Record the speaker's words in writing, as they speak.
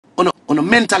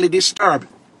mentally disturbed.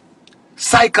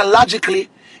 Psychologically,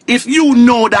 if you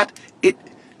know that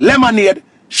lemonade,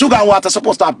 sugar and water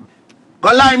supposed to have,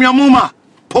 go lime your mama,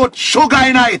 put sugar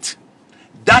in it.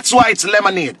 That's why it's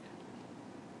lemonade.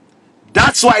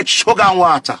 That's why it's sugar and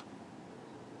water.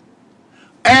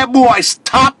 Hey boy,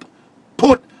 stop,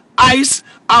 put ice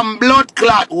and blood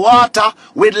clot water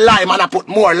with lime, and I put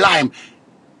more lime.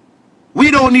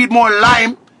 We don't need more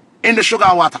lime in the sugar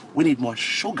and water. We need more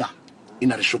sugar in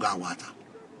the sugar and water.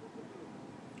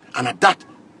 And at that,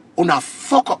 una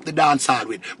fuck up the dance hall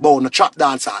with, but una trap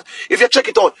dance hall. If you check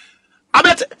it out, I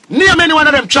bet, name any one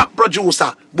of them trap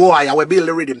producer, boy, I will build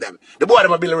the rhythm them. The boy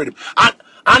them will build the rhythm.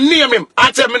 And name him,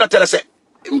 and tell me not tell us, say,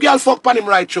 him girl fuck pan him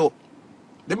right show.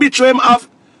 The bitch where him have,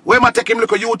 where him take him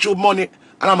look at YouTube money,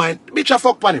 and I mind, the bitch a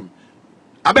fuck pan him.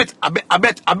 I bet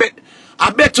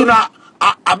to na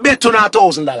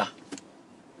 $1,000.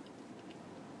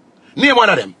 Name one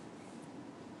of them.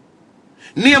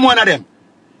 Name one of them.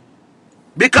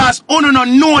 Because you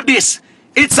don't know this.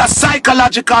 It's a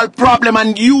psychological problem,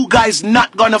 and you guys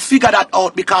not gonna figure that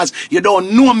out because you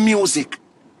don't know music.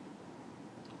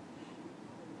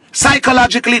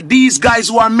 Psychologically, these guys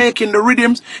who are making the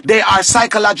rhythms, they are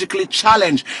psychologically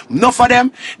challenged. Enough of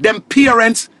them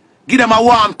parents give them a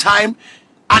warm time,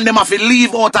 and them have to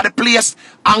leave out of the place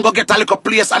and go get a little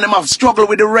place, and them have struggle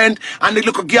with the rent, and the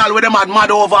little girl with them had mad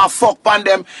over and fuck on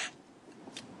them.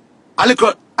 A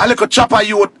little chopper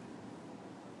youth,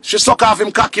 she suck off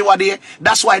him cocky one day.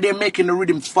 That's why they're making the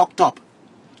rhythms fucked up.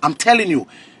 I'm telling you.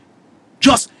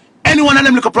 Just any one of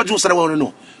them little producer that want to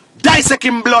know.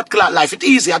 Dissecting blood clot life. It's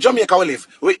easy. At Jamaica we live.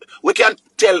 We can't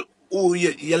tell who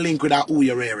you link with or who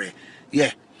you're rare.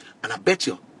 Yeah. And I bet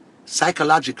you,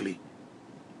 psychologically,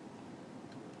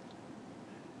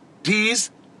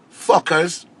 these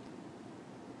fuckers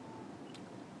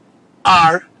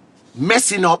are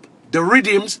messing up the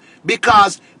rhythms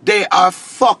because they are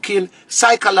fucking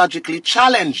psychologically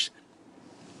challenged.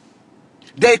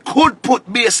 They could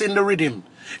put bass in the rhythm.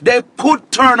 They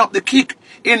could turn up the kick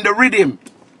in the rhythm.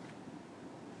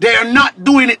 They are not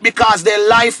doing it because their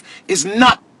life is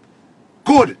not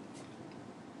good.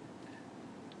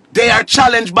 They are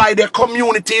challenged by their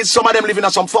communities. Some of them live in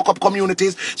some fuck up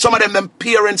communities. Some of them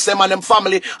parents, them and them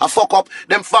family are fuck up.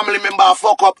 Them family member are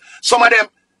fuck up. Some of them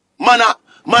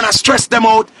man stress them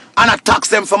out and tax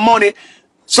them for money.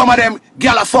 Some of them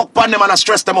girl a fuck pan them and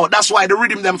stress them out. That's why the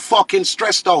rhythm them fucking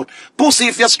stressed out. Pussy,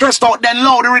 if you're stressed out, then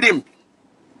loud the rhythm.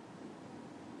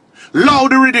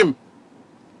 Loud the rhythm.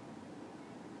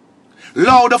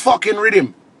 Loud the fucking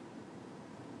rhythm.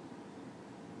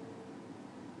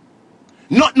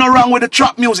 Nothing wrong with the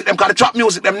trap music them, because the trap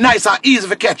music them nice and easy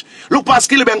to catch. Look past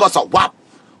Skilly Ben goes so whap,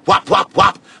 whap, whap,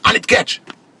 whap, and it catch.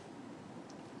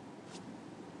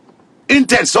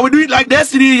 Intense. So we do it like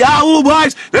Destiny, Yahoo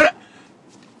boys. The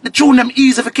tune them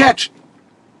easy to catch.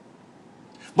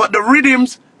 But the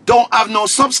rhythms don't have no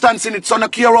substance in it, so no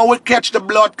care how we catch the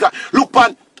blood. Look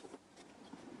pan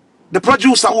the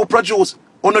producer who produce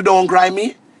on the don't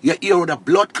Grammy, you hear the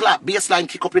blood clap, bassline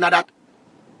kick up in that.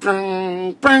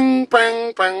 Bang, bang,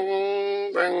 bang,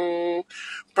 bang, bang,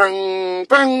 bang,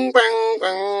 bang,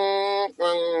 bang,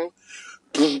 bang.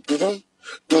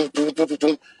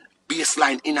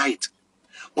 Bassline in it.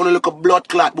 On a look a blood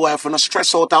clot boy, if you no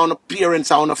stress out on the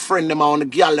parents, on the friend them, on the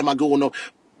girl them, go no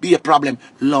be a problem.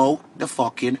 Low the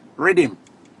fucking rhythm.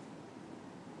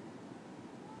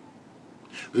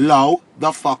 Low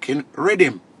the fucking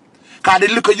rhythm. Cause the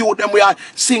little youth them we are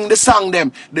sing the song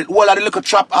them, the whole of the little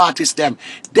trap artists them,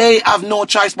 they have no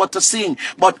choice but to sing.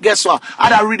 But guess what?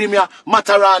 Other rhythm ya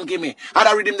Matterhorn give me,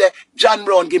 other rhythm there John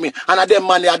Brown give me, and them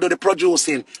man they do the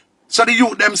producing. So the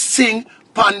youth them sing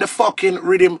pan the fucking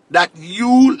rhythm that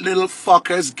you little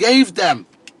fuckers gave them.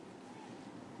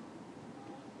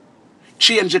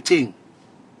 Change the thing.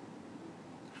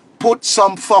 Put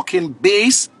some fucking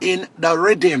bass in the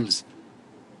rhythms.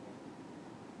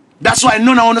 That's why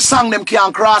none of the song them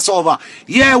can't cross over.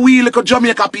 Yeah, we little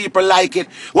Jamaica people like it.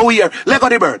 What we hear, Lego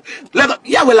the bird. Lego,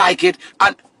 yeah, we like it.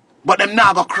 But them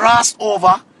now go cross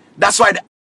over. That's why the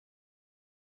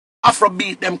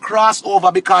Afrobeat them cross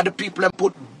over, because the people them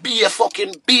put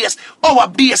fucking bass. Our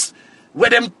bass,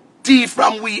 where them thief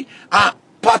from we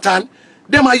pattern,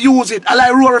 them I use it. I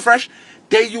like Raw Refresh.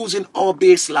 They using our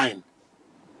bass line.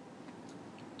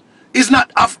 Is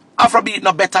not Afrobeat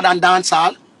no better than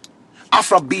dancehall?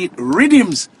 Afrobeat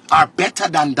rhythms are better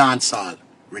than dancehall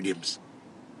rhythms.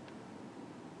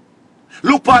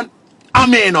 Look on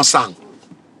Ameno song.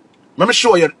 Let me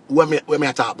show you what me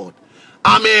talk about.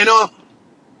 Ameno,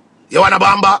 you want a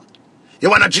bamba? You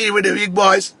want a G with the big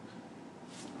boys?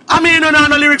 Ameno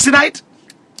no lyrics tonight.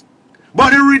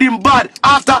 But the rhythm bad.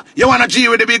 After, you wanna G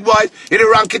with the big boys. It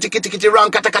run kitty kitty kitty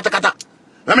run kata kata kata.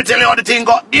 Let me tell you how the thing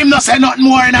go. Him not say nothing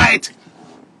more tonight.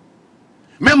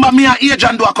 Remember me and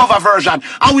Agent do a cover version.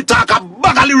 And we talk a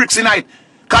bag of lyrics tonight.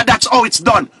 Cause that's how it's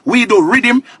done. We do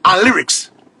rhythm and lyrics.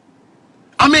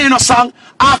 I mean a song,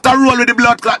 after roll with the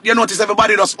blood clot, you notice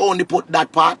everybody just only put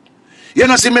that part. You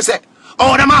know see me say,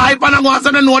 oh them a hype and I go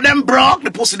so they know them broke.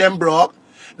 The pussy them broke.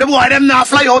 The boy them now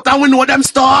fly out and we know them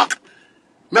stuck.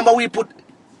 Remember we put,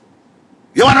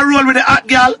 you wanna roll with the hot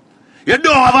girl? You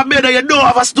don't have a bed, you don't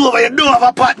have a stove, you don't have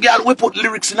a pot girl. We put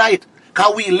lyrics in it.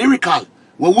 Cause we lyrical.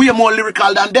 We're way more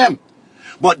lyrical than them.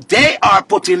 But they are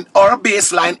putting our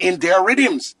bass line in their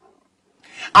rhythms.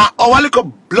 And our little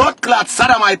blood clot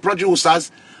sodomite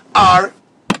producers are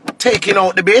taking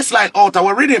out the bass line out of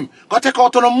our rhythm. Go take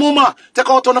out on the mama, take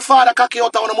out on the father, cocky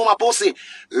out on the mama pussy.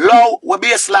 Low with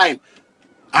bass line.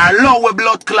 And low with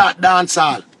blood clot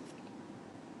dancehall.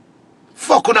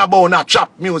 Fucking about not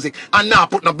chop music and now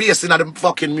put no bass in the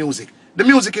fucking music. The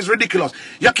music is ridiculous.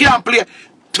 You can't play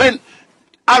 20.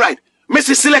 Alright,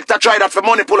 Mrs. Selector try that for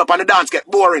money pull up and the dance get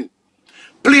boring.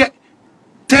 Play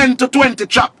 10 to 20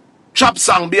 chop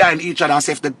song behind each other and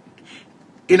see if the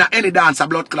in any dance a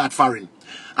blood clot foreign.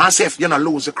 And see if you not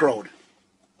lose the crowd.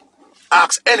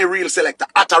 Ask any real selector,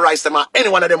 authorize them, or any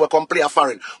one of them will come play a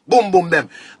foreign. Boom boom them.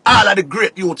 All of the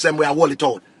great youths them will hold it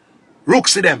out.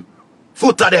 Rooksy them,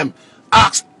 Footer them.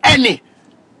 Ask any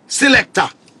selector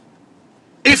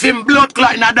if him blood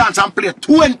clot in a dance and play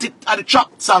 20 of the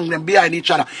chop song them behind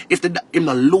each other, if him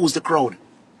not lose the crowd.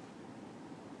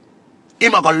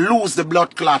 Him a gonna lose the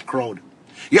blood clot crowd.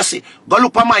 You see, go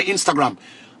look on my Instagram.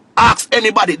 Ask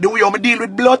anybody, the way I deal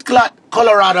with blood clot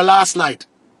Colorado last night.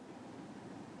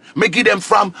 Me give them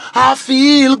from, I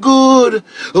feel good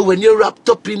when you're wrapped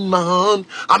up in my hand.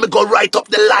 I'ma go right up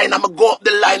the line, I'ma go up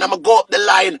the line, I'ma go up the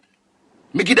line.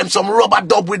 Me give them some rubber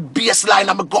dub with bass line,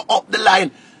 I'ma go up the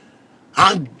line.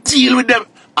 And deal with them.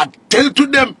 I tell to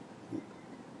them.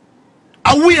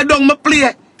 I way down me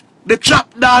play the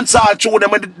trap dance all through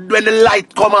them when the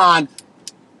light come on.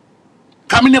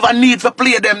 Cause me never need to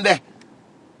play them there.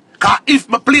 Cause if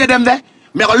me play them there,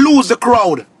 me gonna lose the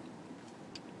crowd.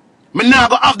 Me now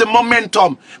gonna have the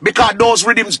momentum. Because those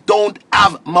rhythms don't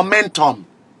have momentum.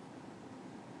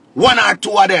 One or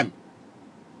two of them.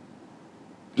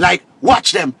 Like,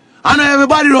 watch them. I know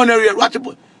everybody around here, watch it.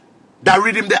 That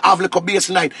rhythm they have like a bass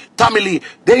night. Tommy Lee,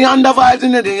 they under vibes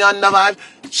in it, they under vibes.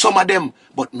 Some of them,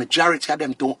 but majority of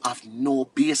them don't have no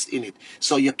bass in it.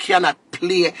 So you cannot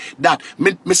play that.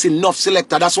 Me see enough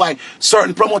selector. That's why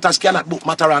certain promoters cannot book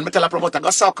matterhorn. Me tell a promoter, go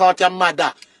suck out your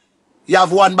mother. You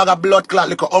have one bag of blood clot,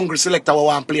 like a hungry selector who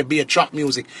want to play beat trap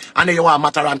music. And then you want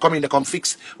matterhorn come in, they come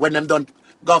fix. When them done,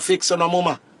 go fix on no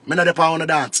mama. Me not the power on the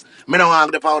dance. Me not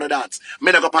want the power on the dance.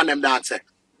 Me not go pan them dance.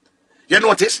 You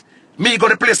notice? Me go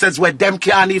to places where them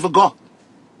can't even go.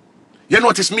 You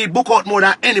notice me book out more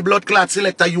than any blood clot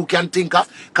selector you can think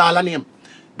of. Call a name.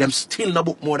 Them still no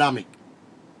book more than me.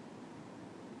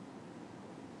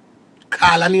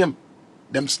 Call a name.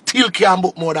 Them still can't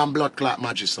book more than blood clot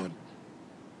magic, son.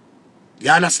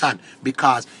 You understand?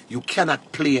 Because you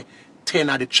cannot play 10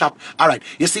 of the chop. Alright,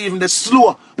 you see even the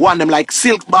slow one, them like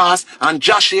Silk Bass and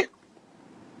Joshy.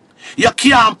 You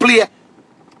can't play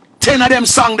 10 of them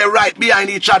songs they right behind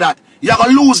each other. You're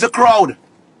gonna lose the crowd.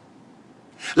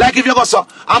 Like if you go so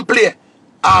and play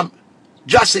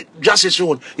Joshy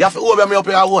tune, you have to over me up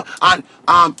here and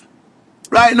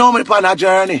right now me on a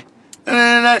journey.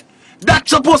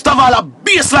 That's supposed to have all a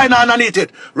bass line underneath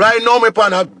it. Right now me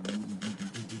on a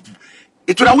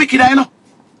it would have wicked, you know.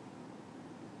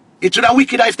 It would have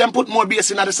wicked if them put more bass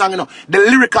in the song, you know. The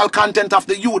lyrical content of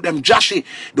the youth, them Joshy,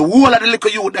 the whole of the little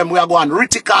youth, them we are going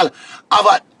ritical,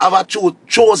 have a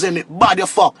chosen it, bad the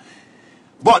fuck.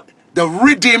 But the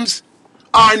rhythms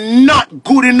are not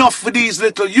good enough for these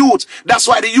little youths. That's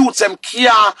why the youths them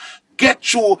can't get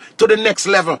through to the next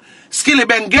level. Skilly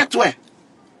Ben get where?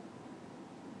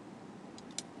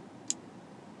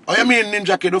 Oh, you mean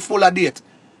Ninja Kid, the full of date?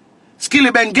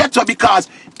 Skilly Ben get to because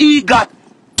he got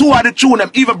two of the tune them,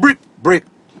 even brick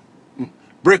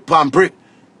palm brick.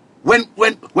 When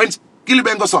Skilly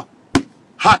Ben goes so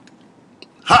hot,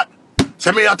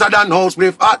 send me hotter than house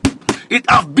brief hot. It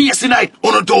have bass in it,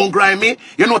 oh no don't grind me.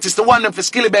 You notice the one them for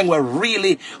Skilly Ben were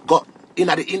really got in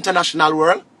the international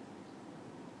world.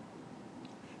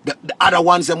 The other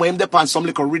ones them where him depend some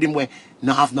little rhythm where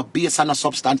no have no bass and no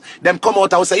substance. Them come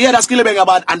out and say, yeah, that's Skilly Ben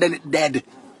about and then it dead.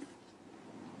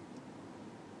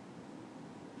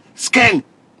 Skeng.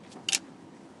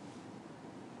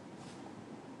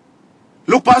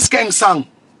 Look at Skeng song.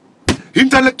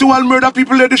 Intellectual murder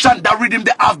people edition. That rhythm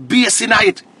they have bass in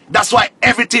it. That's why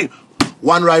everything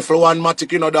one rifle, one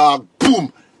matic, you know, dog.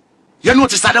 Boom. You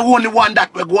notice that the only one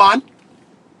that we go on?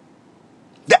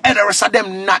 The other rest of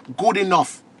them not good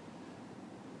enough.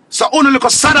 So only look a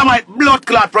sodomite blood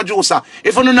clot producer.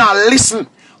 If you not listen,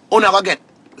 you never get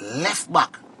left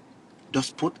back.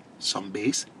 Just put some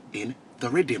bass in the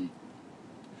rhythm.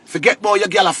 Forget about your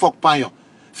girl a fuck pan you.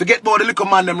 Forget about the little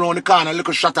man them round the corner,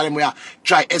 little shot at them where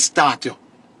try to start you.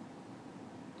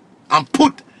 And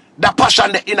put the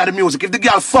passion in the music. If the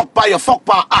girl fuck pan you, fuck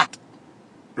pan hot.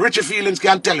 Richie Feelings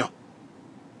can tell you.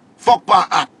 Fuck pan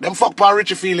hot. Them fuck pan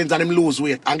Richie Feelings and them lose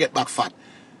weight and get back fat.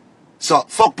 So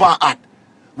fuck pan hot.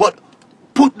 But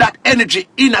put that energy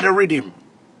in the rhythm.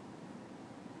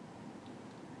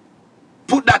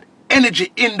 Put that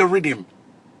energy in the rhythm.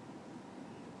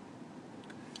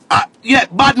 Yeah,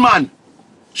 bad man.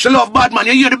 She love bad man.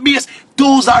 You hear the bass?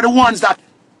 Those are the ones that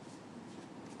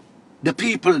the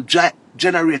people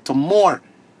generate more.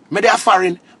 Me they are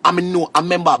foreign. I mean, know. I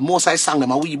remember most I sang them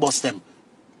and we bust them.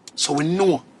 So we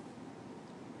know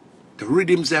the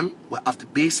rhythms them. We have the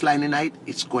bass line in it.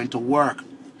 It's going to work.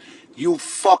 You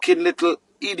fucking little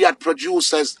idiot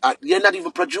producers. You're not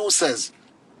even producers.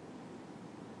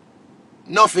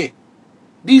 Nothing.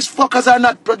 These fuckers are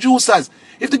not producers.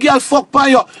 If the girl fuck pan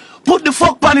you, put the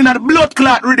fuck pan in the blood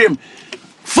clot rhythm.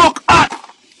 Fuck hot.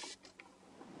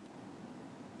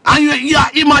 And you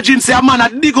imagine say a man a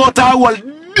dig out a hole,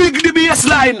 dig the bass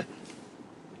line.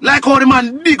 Like how the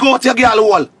man dig out your girl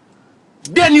hole.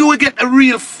 Then you will get a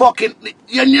real fucking,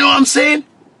 you know what I'm saying?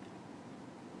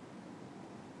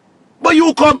 But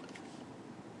you come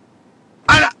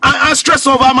and stress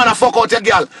over a man and fuck out your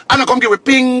girl. And I come give with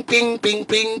ping, ping, ping,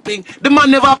 ping, ping. The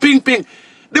man never ping, ping.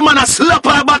 The man a slap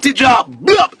her body jaw,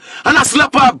 blop, and a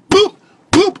slap her, boop,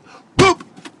 boop, boop.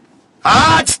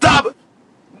 Hard stab.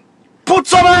 Put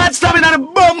some hard stab in the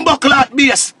bumbo clot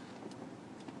bass.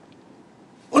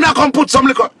 When I come put some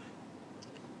liquor.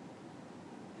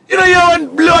 You know, you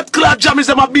want blood clot jam is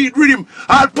them a beat rhythm.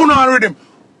 I'll put on rhythm.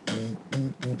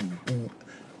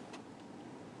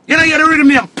 You know, you the rhythm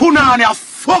name, Punani.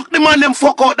 Fuck the man, them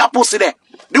fuck out that pussy there.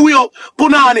 The way up,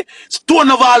 Punani,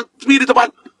 stone of all, speed it up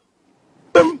and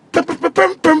boom, boom, boom, boom,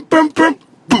 boom, boom, boom,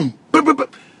 boom, boom, boom.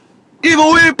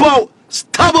 Even whip out,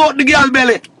 stab out the girl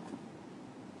belly.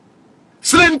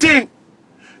 Slim thing.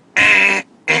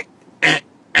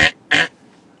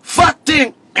 Fat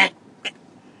thing.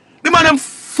 The man them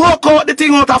fuck out the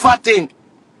thing out of fat thing.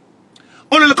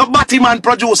 Only look a batty man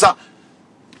producer.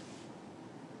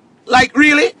 Like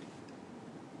really?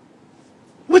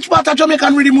 Which part of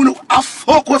Jamaican rhythm you know? A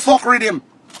fuck we fuck rhythm.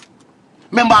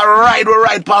 Remember we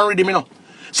ride pan rhythm, you know.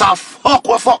 So a fuck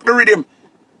we fuck the rhythm.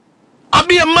 I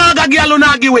be a maga girl who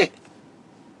not give way.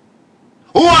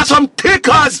 Who want some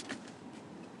tickers?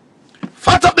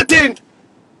 Fat up the thing.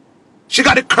 She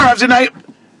got the curves in it.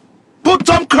 Put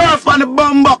some curve on the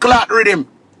bumbo clot rhythm.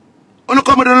 Wanna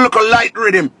come with a little light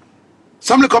rhythm.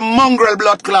 Some little mongrel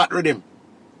blood clot rhythm.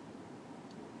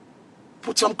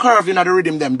 Put some curve in the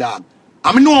rhythm, them dog.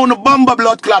 I mean, no, the bumbo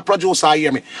blood clot producer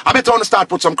hear me. I better want to start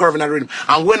put some curve in the rhythm.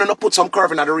 And when I put some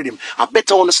curve in the rhythm, I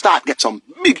better want to start get some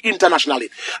big international hit.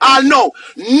 I know,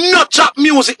 no chop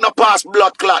music no pass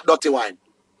blood clot dirty wine.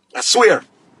 I swear.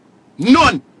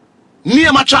 None.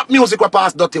 Name a chop music will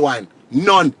pass dirty wine.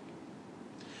 None.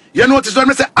 You notice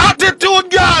when I say attitude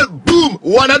girl, boom.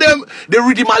 One of them, the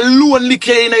rhythm alone lick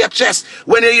you in your chest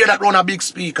when you hear that on a big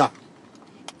speaker.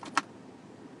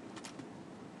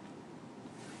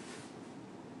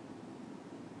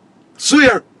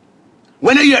 Swear.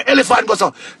 When you hear elephant go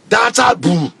so, dance all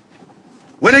boom.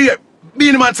 When you hear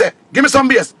Beanie Man say, give me some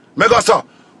bass, me go so,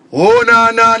 oh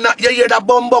no. You hear that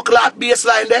bumbo clot bass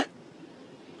line there?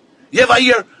 You ever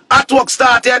hear at work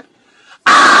started?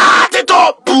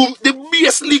 Attitude, boom, the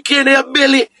bass lick in your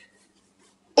belly.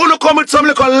 Only come with some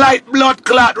little light blood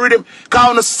clot rhythm.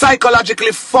 Cause on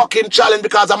psychologically fucking challenged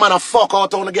because a man a fuck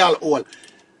out on the girl hole.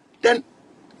 Then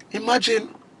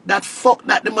imagine that fuck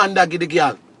that the man that give the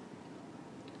girl.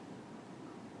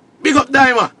 Big up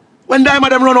Diamond. When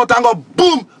Diamond them run out and go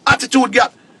boom, attitude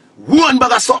girl. One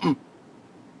bag of something.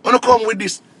 Only come with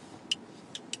this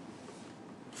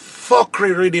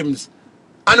fuckery rhythms.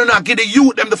 And do not give the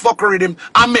youth them the fuckery rhythm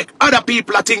and make other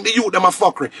people I think the youth them a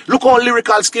fuckery. Look how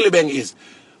lyrical Skillibeng is.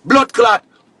 Blood clot.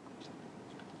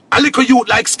 A little youth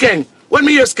like Skeng. When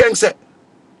me hear Skeng say,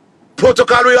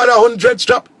 protocol we had 100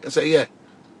 strap. I say, yeah.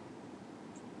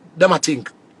 Them a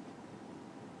think.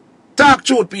 Talk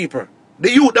truth, people.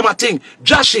 The youth them a think.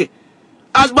 Joshy.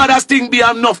 As bad as thing be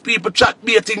enough people chat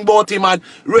be a thing about him and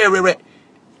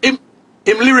Him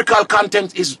lyrical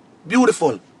content is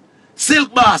beautiful.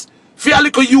 Silk Bass. For a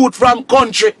little youth from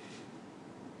country.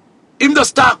 Him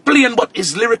just start playing, but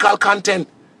his lyrical content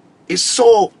is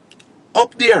so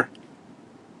up there.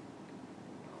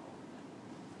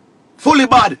 Fully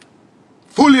bad.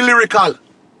 Fully lyrical.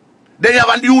 Then you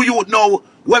have a new youth now,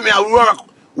 when I work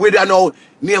with you now,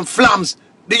 named Flams.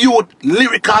 The youth,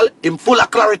 lyrical, in full of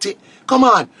clarity. Come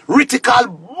on,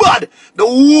 ritical, bad. The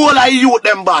whole of youth,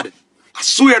 them bad. I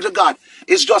swear to God.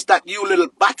 It's just that you little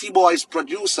batty boys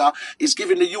producer is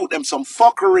giving the youth them some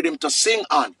fucker rhythm to sing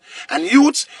on. And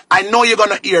youths, I know you're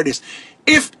gonna hear this.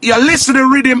 If you listen to the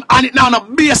rhythm and it now a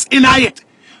bass in it,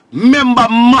 remember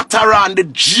Matterhorn, the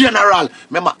general.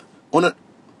 Remember,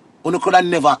 Uno could have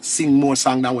never sing more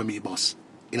song than when me boss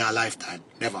in our lifetime.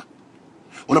 Never.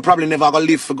 Uno probably never gonna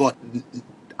live forgot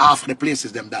half of the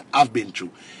places them that I've been through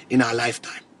in our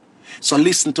lifetime. So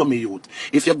listen to me, youth.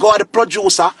 If you go to the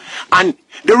producer and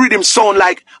the rhythm sound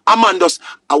like a man does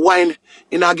a wine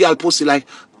in a girl pussy like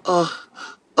you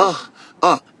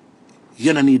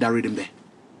don't need a rhythm there.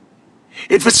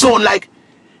 If it sound like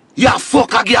you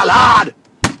fuck a girl hard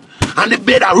and the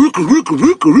bed a rook.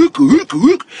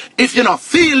 If you not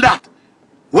feel that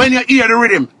when you hear the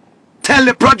rhythm, tell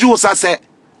the producer say,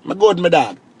 my God, my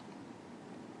dog.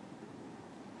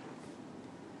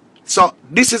 So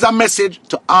this is a message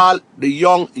to all the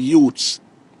young youths.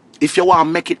 If you want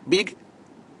to make it big,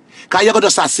 because you're going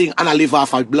to start sing and I live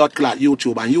off of blood clot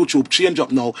YouTube, and YouTube change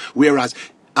up now, whereas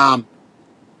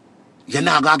you're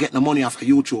not going to get no money off of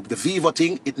YouTube. The Vivo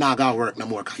thing, it not going to work no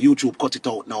more, because YouTube cut it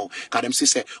out now. Because them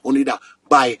say only that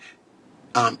buy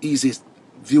easy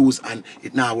views and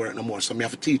it not work no more. So me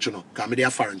have to teach you now, because me they are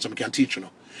foreign, so me can teach you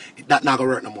now. That not going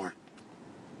to work no more.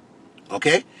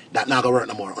 Okay? That not gonna work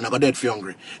no more. I'm not gonna dead for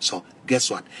hungry. So guess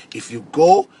what? If you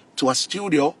go to a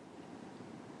studio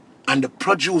and the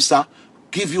producer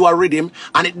give you a rhythm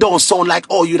and it don't sound like,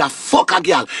 oh, you'd have fuck a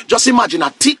girl. Just imagine a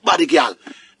thick body girl.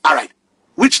 Alright.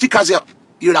 Which thickers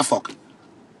you'd have fuck?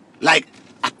 Like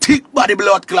a thick body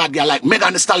blood clot girl like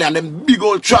Megan Thee Stallion, them big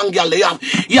old strong girl they have.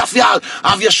 You have to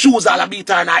have your shoes all a beat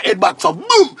her and her head back. So boom,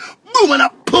 boom, and I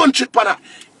punch it on her.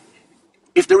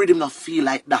 If the rhythm not feel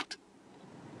like that,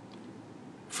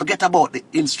 forget about the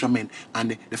instrument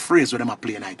and the phrase where them are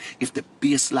playing like. If the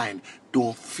bass line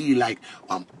don't feel like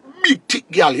big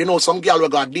thick girl, you know, some girl will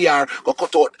go DR, go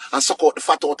cut out and suck out the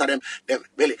fat out of them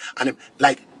belly, and them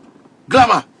like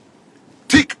glamour,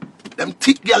 thick, them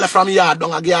thick girl from yard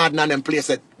down a garden and them place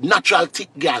it, natural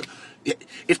thick girl.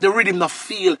 If the rhythm not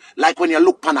feel like when you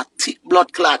look on a thick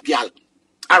blood clot girl.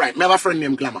 Alright, me have a friend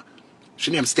named Glamour.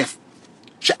 She named Steph.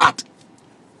 She hot,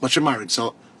 but she married,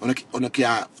 so on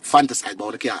can't fantasize, but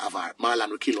on can't have her. Marlon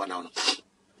will kill one now.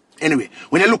 Anyway,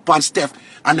 when you look on Steph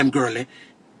and them girly,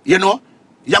 you know,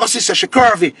 you have to see she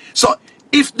curvy. So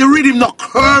if the rhythm not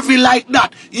curvy like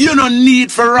that, you don't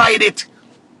need to ride it.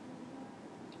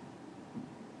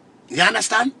 You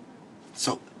understand?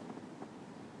 So,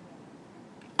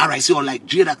 alright, so like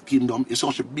Jada Kingdom is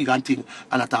such a big and thing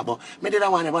and a table. Me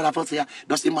didn't want to put here.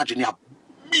 Just imagine you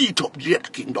beat up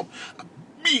Jada Kingdom.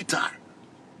 Beat her.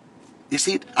 You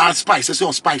see it? All spice. You see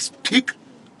how spice thick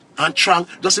and strong.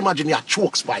 Just imagine you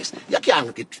choke spice. You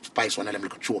can't get spice one of them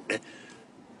little choke there.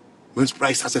 When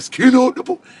spice has a skin out the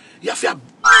book, you have to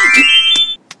beat it.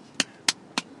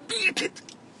 Beat it.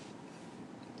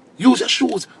 Use your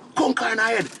shoes. Conquer in her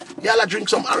head. You all drink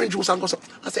some orange juice and go some.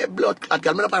 I say blood clot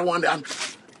girl. Me not one day.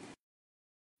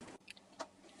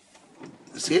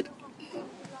 You see it?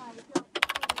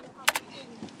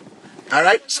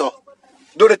 Alright, so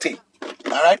do the thing.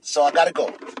 Alright, so I gotta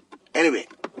go. Anyway,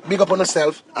 big up on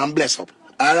yourself and bless up.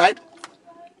 Alright?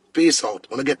 Peace out.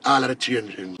 Wanna get all of the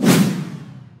children.